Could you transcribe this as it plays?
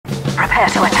Prepare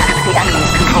to attack the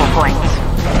enemy's control points.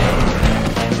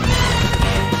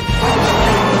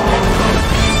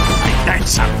 Ain't that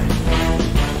something?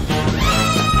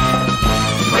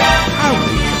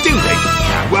 Holy dooly!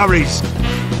 No worries.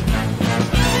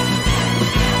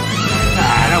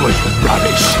 Ah, that was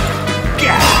rubbish.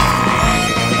 Gah!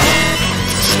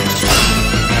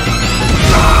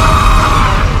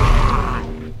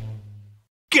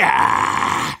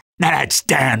 Gah! Now that's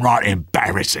downright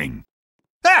embarrassing.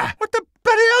 Ah, what the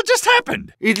bloody hell just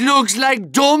happened? It looks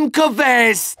like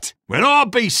Domkavest. Well, I'll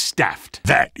be stuffed.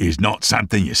 That is not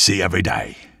something you see every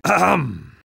day.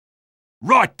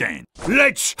 Right then,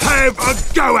 let's have a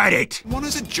go at it. One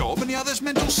has a job and the other's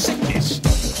mental sickness.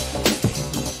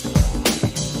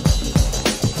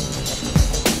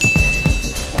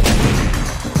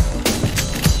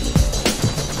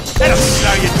 That'll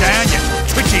slow you down, you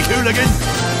twitchy hooligan.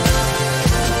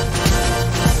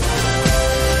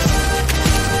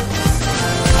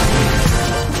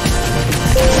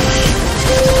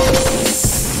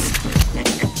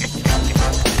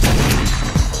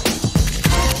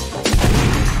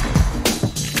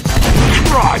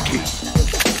 Crikey!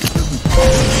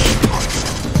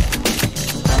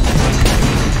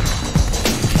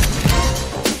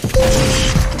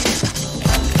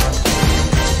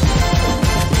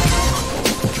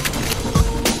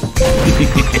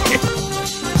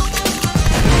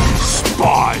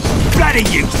 Spies! Bloody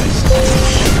useless!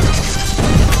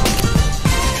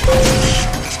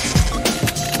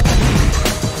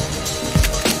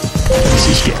 This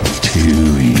is getting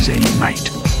too easy, mate.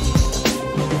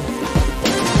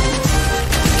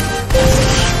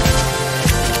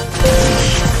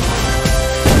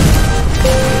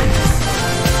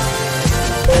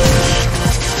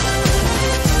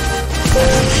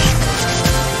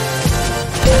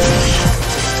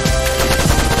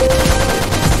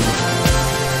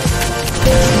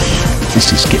 This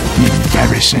is getting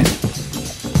embarrassing.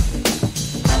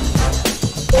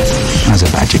 How's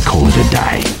about you call it a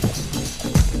day?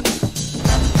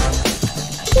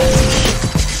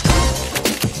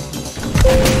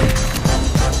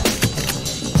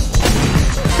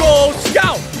 Go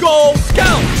Scout! Go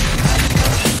Scout!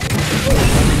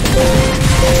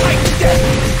 Take that,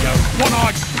 you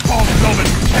one-eyed,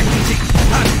 bomb-lobbing, cactus-eating,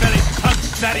 cunt-bellied,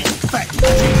 cunt-snatty,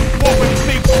 fat-eating, wobbling,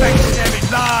 big, backstabbing,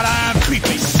 lard-arm,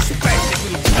 creepy, spastic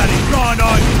little bloody,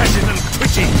 blind-eyed, passive little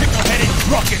twitchy, tickle-headed,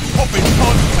 rocket, popping,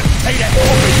 pod, potato,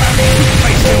 popping,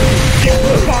 face-filled, you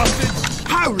bastards!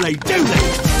 Holy dooly!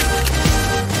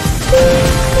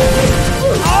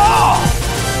 Oh!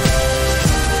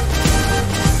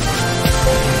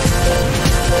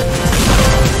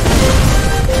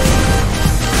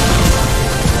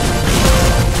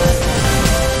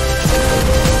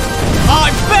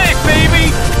 I'm back, baby!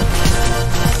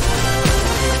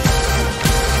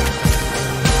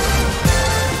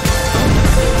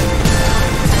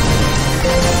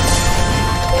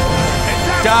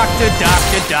 Doctor,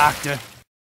 doctor, doctor.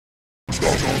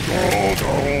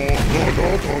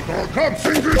 Come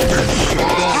sing this.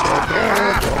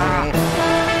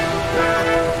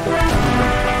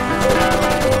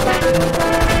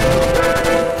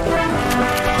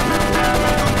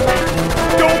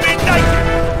 Don't be naked!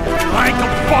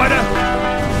 Ankle biter!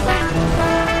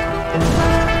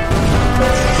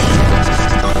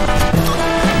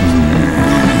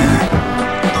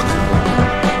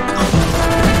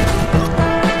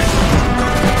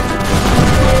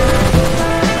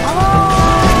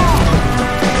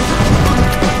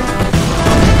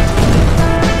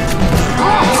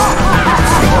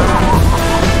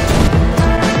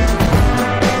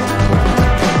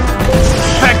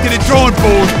 Back to the drawing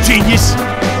board, genius!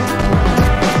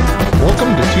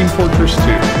 Welcome to Team Fortress 2.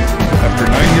 After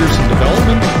 9 years in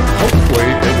development, hopefully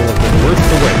it will have been worth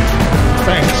the wait.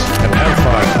 Thanks, and have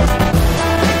fun.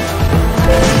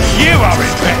 You are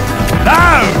in fact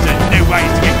loads of new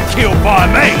ways to get killed by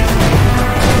me!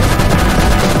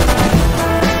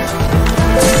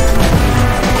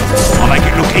 I'll make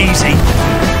it look easy.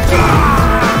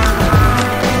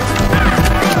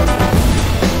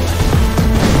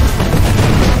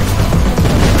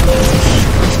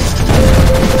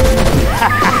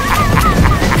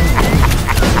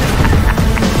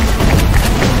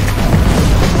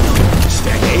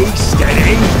 Steady,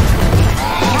 steady.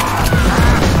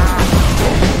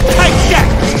 Take that,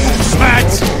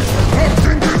 Smads!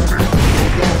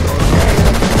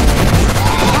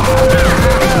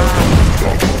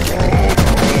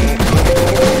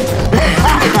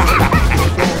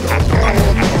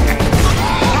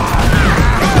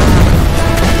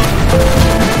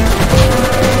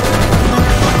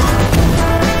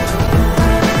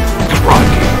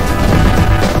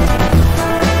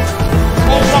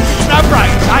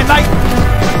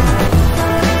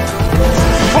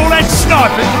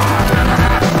 snipers.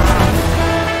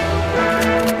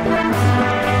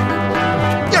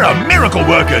 You're a miracle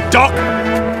worker, Doc.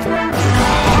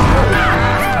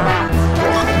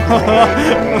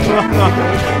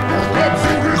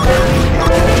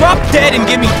 Drop dead and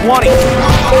give me 20.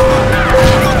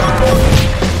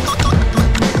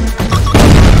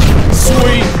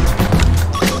 Sweet.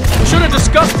 We should have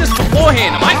discussed this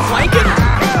beforehand. Am I flanking?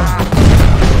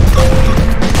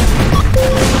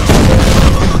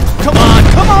 Come on,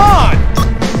 come on!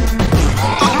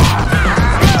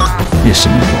 Here's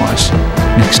some advice.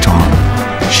 Next time,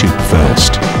 shoot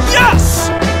first. Yes!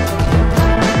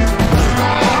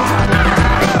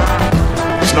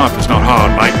 Sniper's not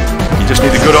hard, mate. You just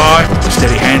need a good eye, a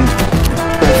steady hand,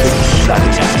 and perfect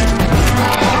bloody aim.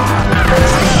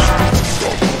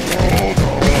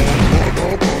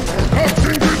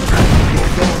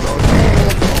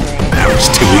 That was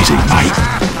too easy, mate.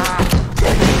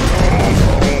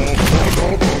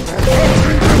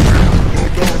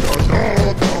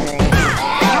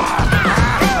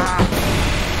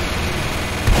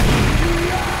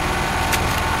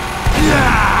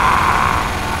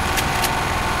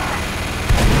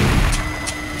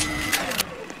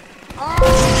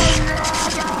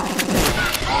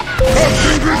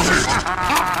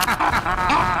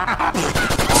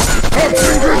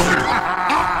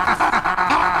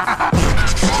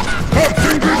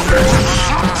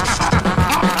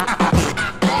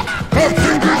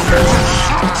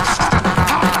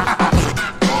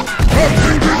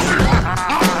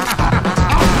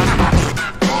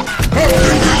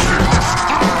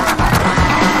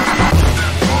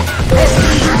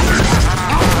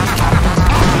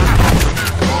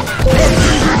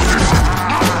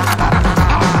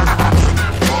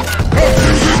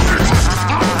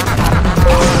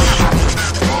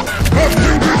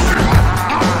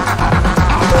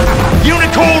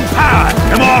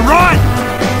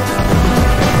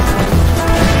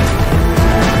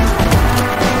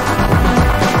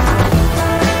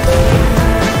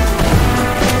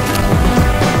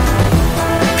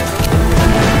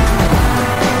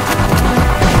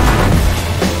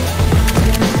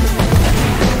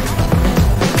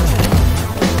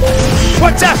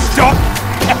 What's up, Doc?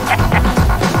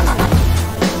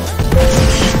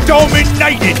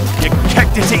 Dominated, you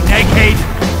cactus-eating egghead!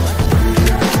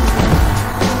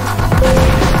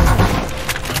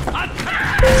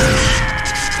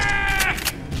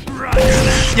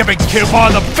 You've been killed by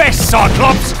the best,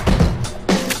 Cyclops!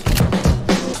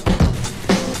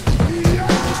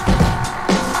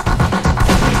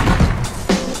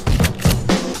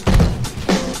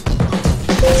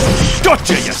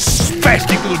 Gotcha, you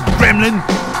spastic little gremlin!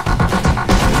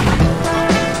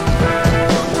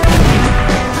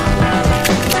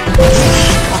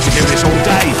 I could do this all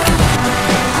day.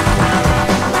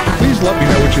 Please let me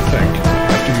know what you think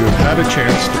after you have had a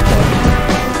chance to play.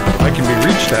 I can be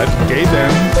reached at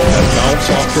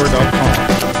gayden@valvesoftware.com.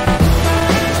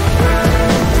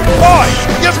 Oi!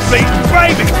 You're bleeding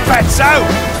gravy, fatso!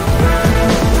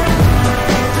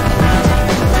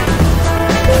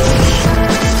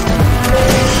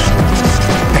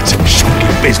 That's some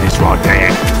shocking business right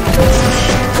there.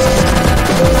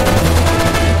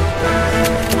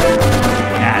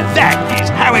 Now that is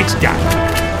how it's done.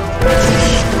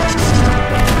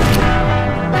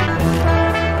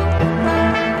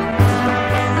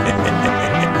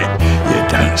 You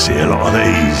don't see a lot of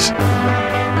these.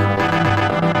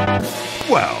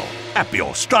 Well, happy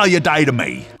Australia Day to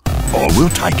me. I will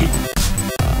take it.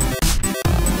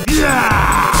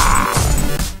 Yeah!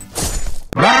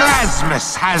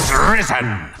 Erasmus has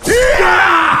risen!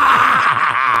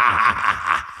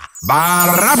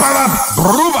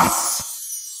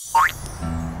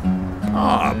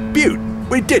 Ah, beaut,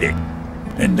 we did it.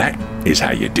 And that is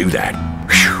how you do that.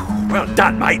 Whew, well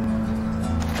done, mate.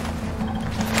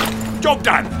 Job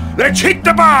done. Let's hit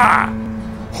the bar!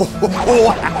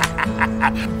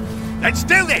 Let's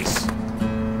do this!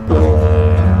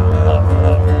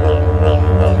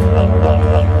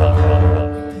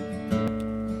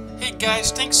 Hey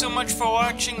guys, thanks so much for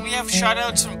watching. We have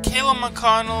shoutouts from Kayla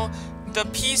McConnell, The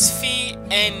Peace Fee,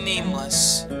 and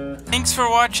Nameless. Thanks for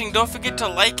watching. Don't forget to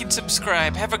like and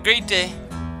subscribe. Have a great day.